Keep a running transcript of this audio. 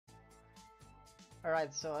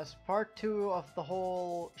Alright, so as part 2 of the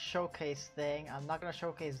whole showcase thing, I'm not gonna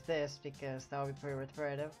showcase this because that would be pretty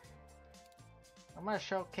repetitive. I'm gonna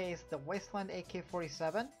showcase the Wasteland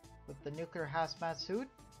AK-47 with the nuclear hazmat suit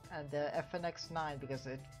and the FNX-9 because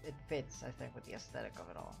it fits, I think, with the aesthetic of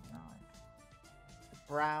it all. You know, like the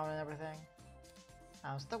brown and everything.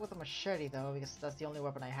 I'm stuck with the machete though because that's the only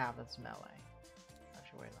weapon I have that's melee.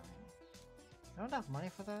 Actually, wait, I don't have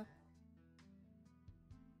money for that?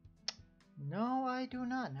 No, I do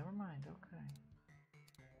not. Never mind. Okay.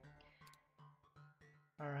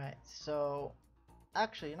 Alright, so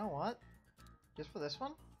actually, you know what? Just for this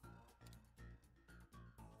one,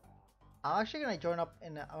 I'm actually gonna join up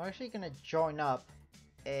in. I'm actually gonna join up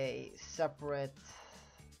a separate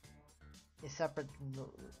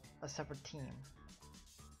team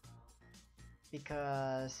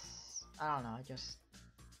because I don't know.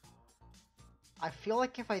 I feel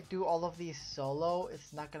like if I do all of these solo,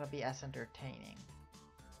 it's not gonna be as entertaining.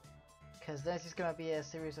 Because then it's just gonna be a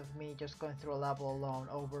series of me just going through a level alone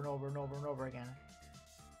over and over and over and over again.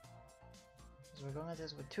 So we're going at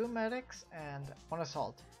this with 2 medics and 1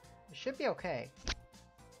 assault. It should be okay.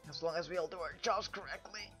 As long as we all do our jobs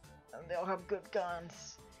correctly. And they all have good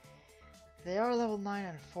guns. They are level 9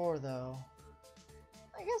 and 4 though.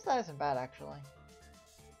 I guess that isn't bad actually.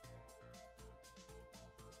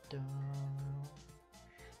 Dun,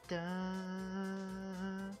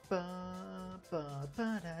 dun, ba, ba,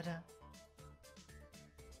 ba, da, da.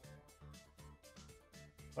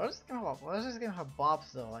 Why does this game have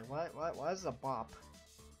bops though? Like why is it a bop?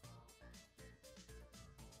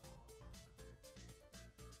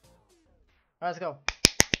 Alright, let's go.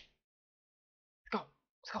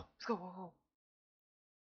 Let's go. Whoa.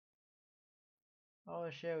 Oh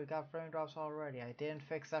shit, we got frame drops already. I didn't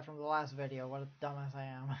fix that from the last video. What a dumbass I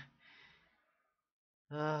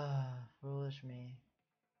am. Foolish me.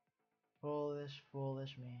 Foolish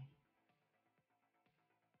me.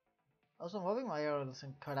 Also, I'm hoping my arrow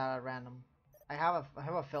doesn't cut out at random. I have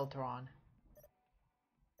a filter on.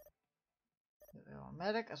 A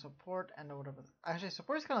medic, a support, and a whatever. Actually,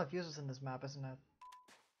 support is kind of useless in this map, isn't it?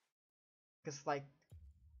 Because like,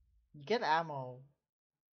 you get ammo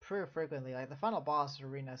pretty frequently. Like the final boss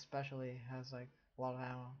arena especially has like a lot of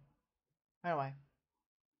ammo. Anyway,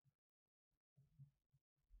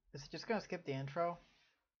 is it just gonna skip the intro?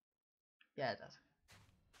 Yeah, it does.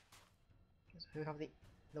 So we have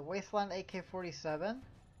the Wasteland AK-47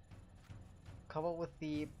 coupled with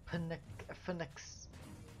the Phoenix.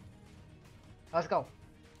 Let's go.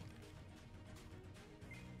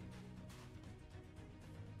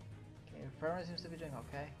 Okay, Infirmary seems to be doing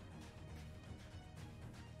okay.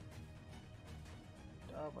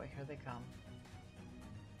 Oh boy, here they come.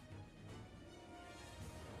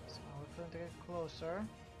 So I'll wait for them to get closer.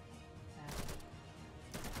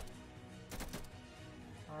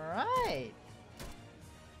 Alright!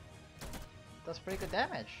 That's pretty good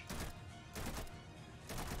damage.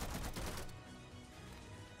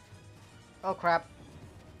 Oh crap.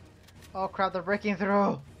 Oh crap, they're breaking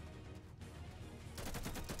through!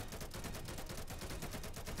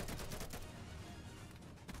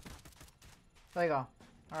 There you go.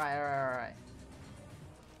 Alright.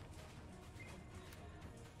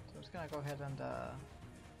 So I'm just gonna go ahead and go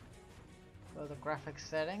to the graphics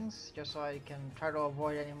settings just so I can try to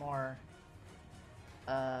avoid any more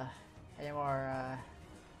lower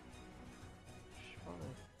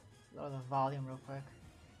the volume real quick.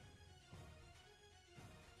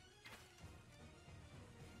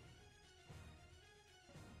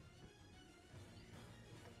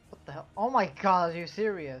 What the hell? Oh my god, are you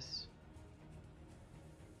serious?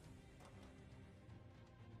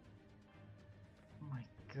 Oh my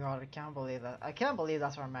god, I can't believe that. I can't believe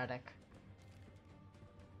that's our medic.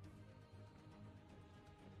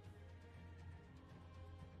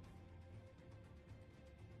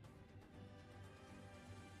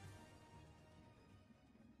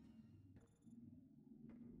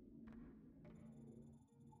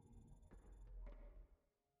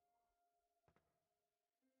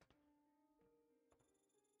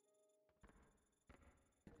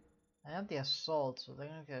 I have the assault, so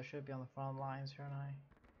technically I should be on the front lines, shouldn't I?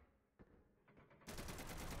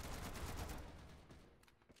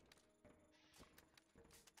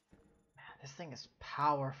 Man, this thing is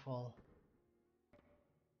powerful.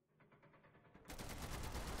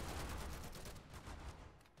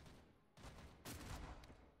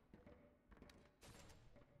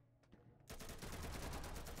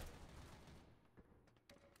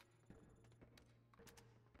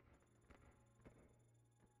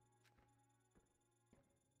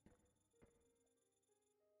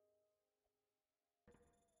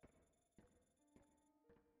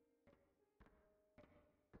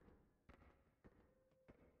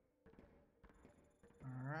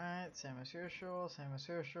 Alright, same as usual, same as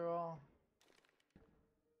usual.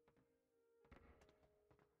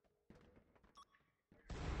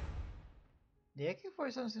 The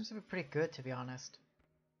AK-47 seems to be pretty good, to be honest.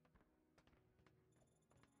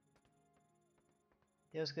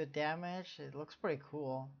 Deals good damage. It looks pretty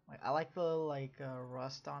cool. Like, I like the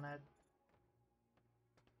rust on it.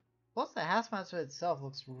 Plus, the hazmat suit itself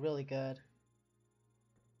looks really good.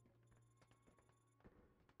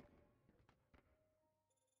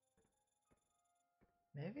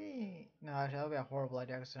 Maybe no, actually, that would be a horrible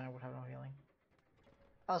idea because then I would have no healing.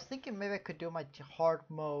 I was thinking maybe I could do my hard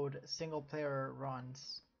mode single player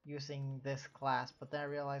runs using this class, but then I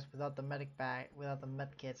realized without the medic bag, without the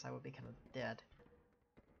med kits, I would be kind of dead.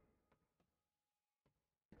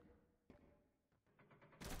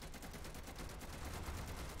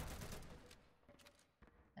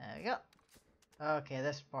 There we go. Okay,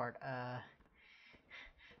 this part,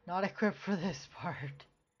 not equipped for this part.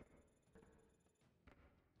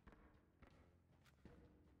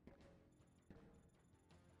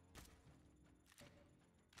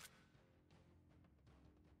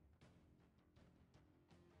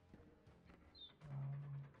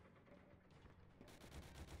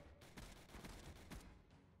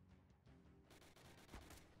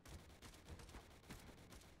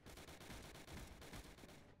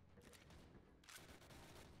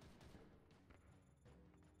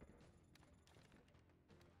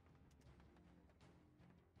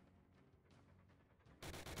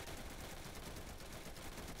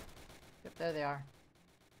 Yep, there they are.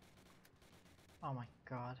 Oh my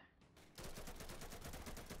god.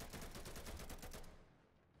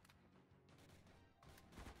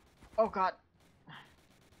 Oh god.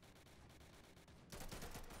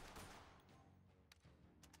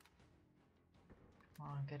 Come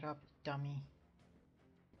on, get up, dummy.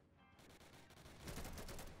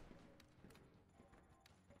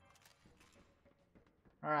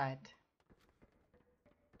 Alright.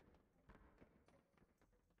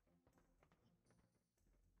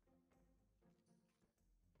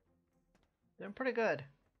 Doing pretty good.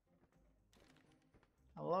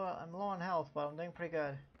 I'm low on health, but I'm doing pretty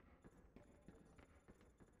good.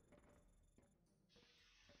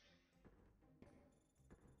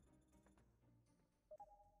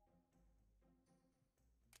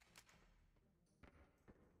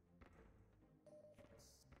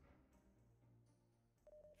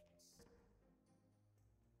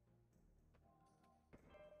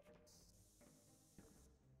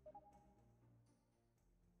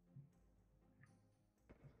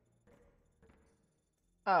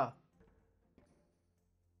 Oh.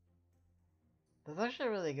 That's actually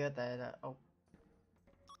really good that oh.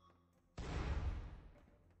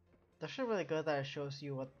 That's actually really good that it shows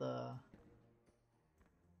you what the...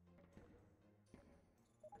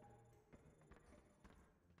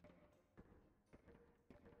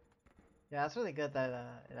 Yeah, it's really good that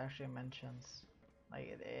it actually mentions... Like,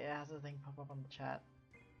 it has a thing pop up on the chat.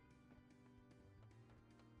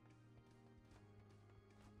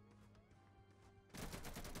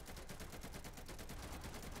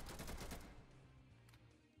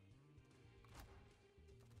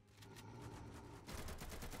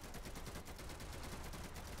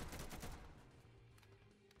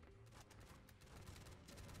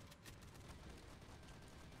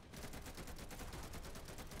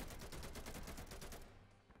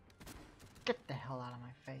 Get the hell out of my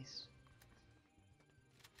face.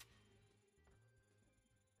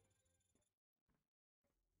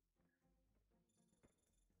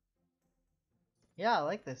 Yeah, I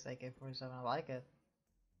like this AK-47, I like it.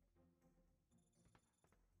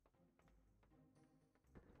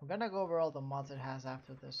 I'm gonna go over all the mods it has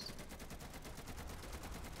after this.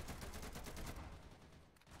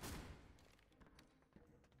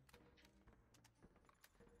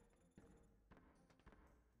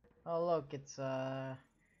 Oh look, it's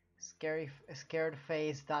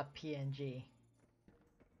scaredface.png.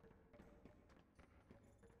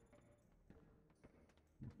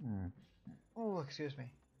 Oh, excuse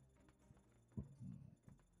me.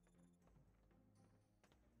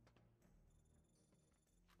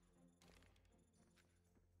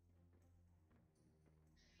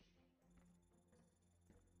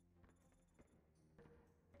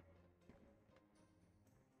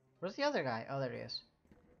 Where's the other guy? Oh, there he is.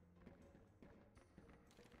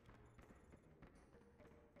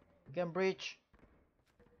 You can breach.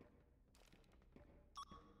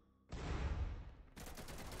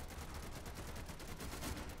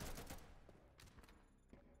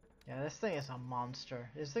 Yeah, this thing is a monster.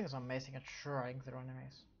 This thing is amazing at shredding through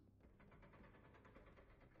enemies.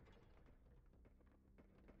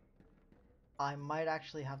 I might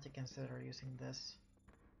actually have to consider using this.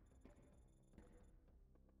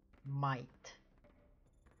 Might.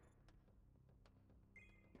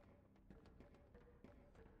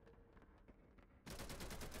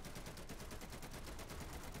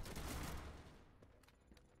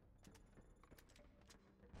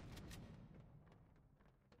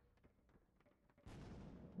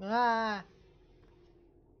 Ah!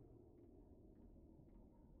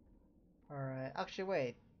 Alright, actually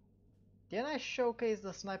wait. Didn't I showcase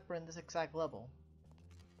the sniper in this exact level?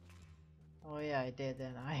 Oh yeah, I did,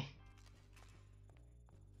 didn't I?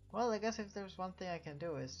 Well, I guess if there's one thing I can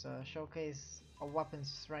do is showcase a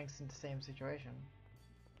weapon's strengths in the same situation.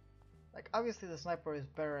 Like, obviously the sniper is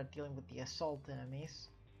better at dealing with the assault enemies.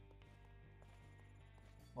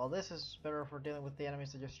 Well, this is better for dealing with the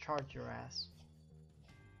enemies that just charge your ass.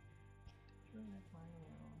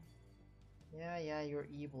 Yeah, you're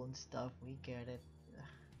evil and stuff, we get it. Ugh,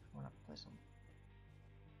 I wanna play some...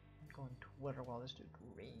 I'm going Twitter while this dude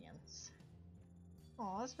rants.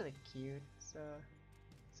 Oh, that's really cute. It's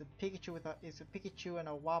a Pikachu with a Pikachu and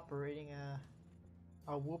a Whopper eating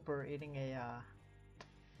a Whooper eating a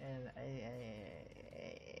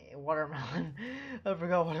watermelon. I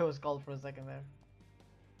forgot what it was called for a second there.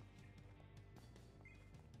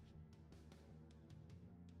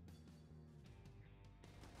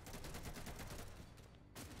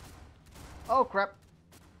 Oh crap!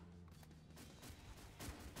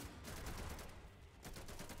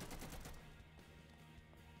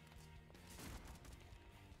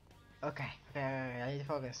 Okay, I need to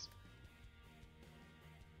focus.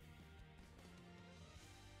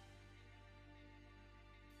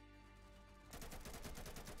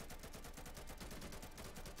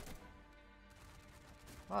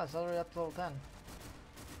 Oh, it's already up to level 10.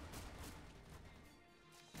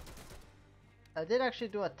 I did actually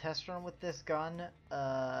do a test run with this gun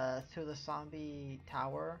through the zombie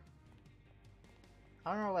tower.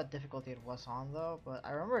 I don't know what difficulty it was on though, but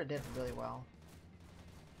I remember it did really well.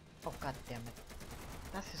 Oh god damn it.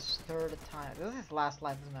 That's his third time. This is his last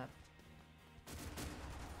life, isn't it?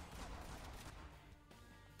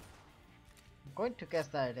 I'm going to guess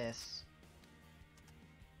that it is.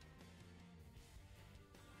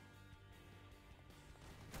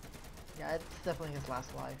 Yeah, it's definitely his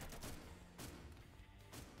last life.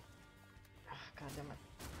 Ugh, god damn it.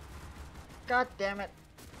 God damn it!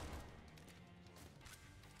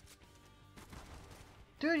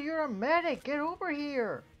 Dude, you're a medic! Get over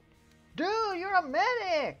here! Dude, you're a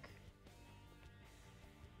medic!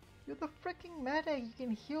 You're the freaking medic! You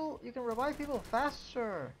can heal, you can revive people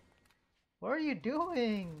faster! What are you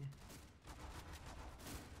doing?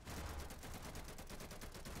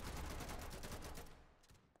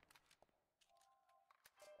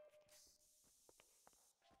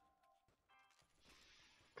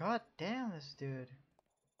 God damn this dude.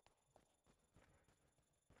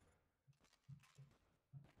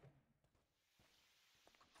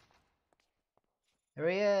 Here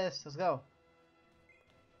he is, let's go.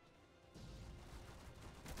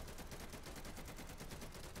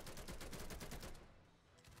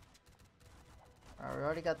 Alright, we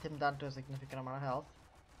already got him down to a significant amount of health.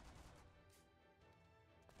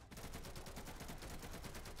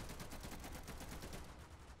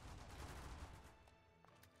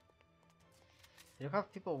 I do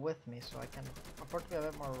have people with me, so I can afford to be a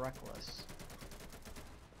bit more reckless.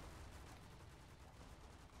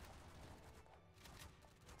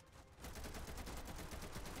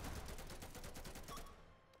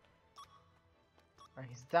 Alright,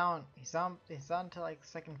 he's down. He's down to like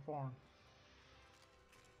second form.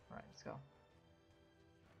 Alright, let's go.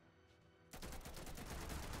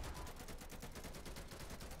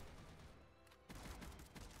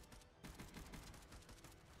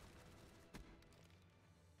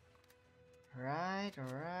 Alright.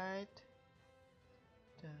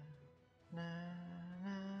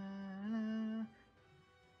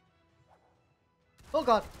 Oh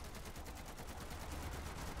god!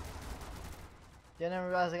 Didn't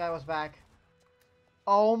realize the guy was back.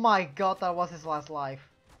 Oh my god, that was his last life.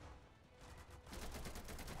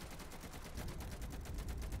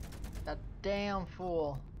 That damn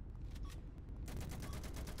fool.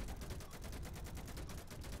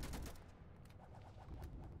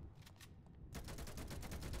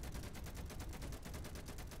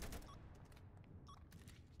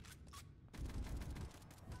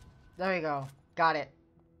 There you go. Got it.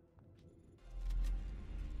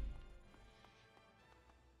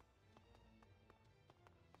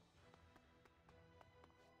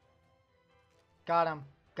 Got him.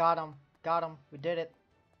 Got him. Got him. We did it.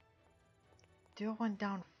 Dude went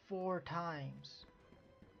down 4 times.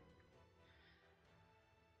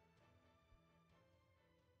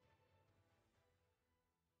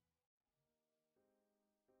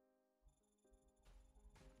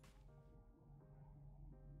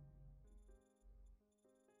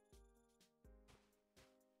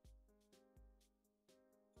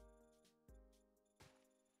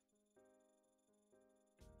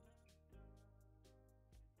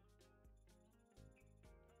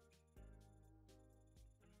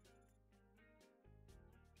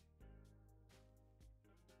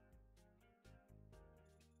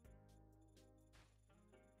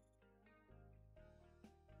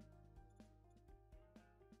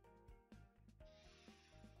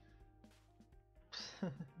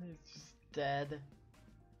 He's just dead.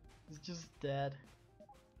 He's just dead.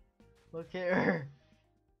 Look here.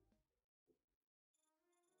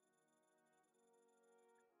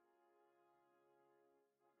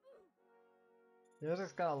 The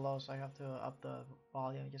music's kind of low, so I have to up the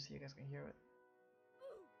volume just so you guys can hear it.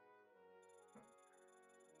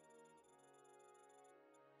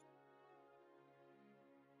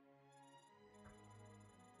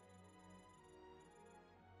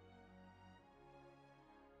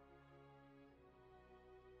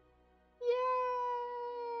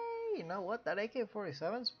 Yay! You know what? That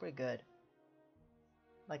AK-47 is pretty good.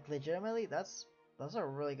 Like legitimately, that's a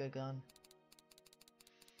really good gun.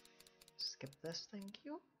 Skip this, thank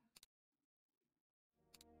you.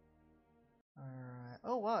 Alright.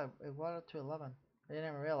 Oh wow, it went up to 11. I didn't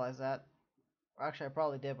even realize that. Actually, I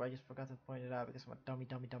probably did, but I just forgot to point it out because I'm a dummy.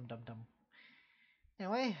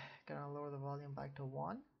 Anyway, gonna lower the volume back to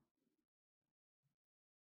 1.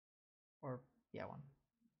 Or, yeah, 1.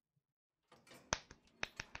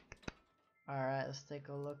 Alright, let's take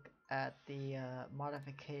a look at the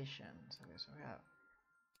modifications. Okay, so we have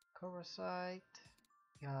Cobra Sight,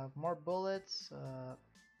 you have more bullets,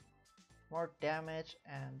 more damage,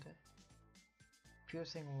 and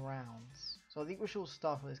piercing rounds. So the usual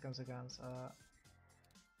stuff with these kinds of guns.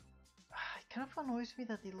 It kind of annoys me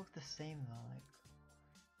that they look the same though.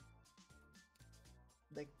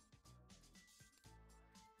 Like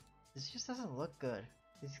this just doesn't look good.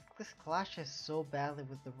 This clashes so badly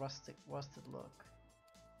with the rusted look.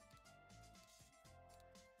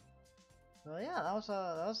 So yeah, that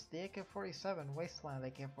was the AK-47 Wasteland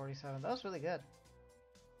AK-47. That was really good.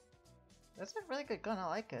 That's a really good gun. I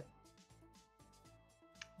like it.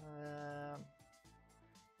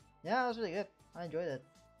 Yeah, it was really good. I enjoyed it.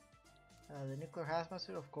 The nuclear hazmat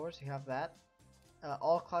suit, of course, you have that.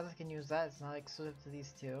 All classes can use that. It's not exclusive to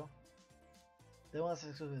these two. The one that's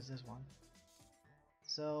exclusive is this one.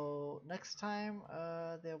 So next time,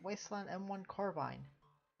 the Wasteland M1 Carbine,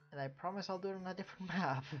 and I promise I'll do it on a different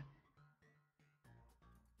map.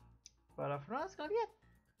 But for now, that's gonna be it.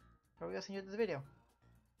 Hope you guys enjoyed this video.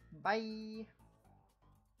 Bye.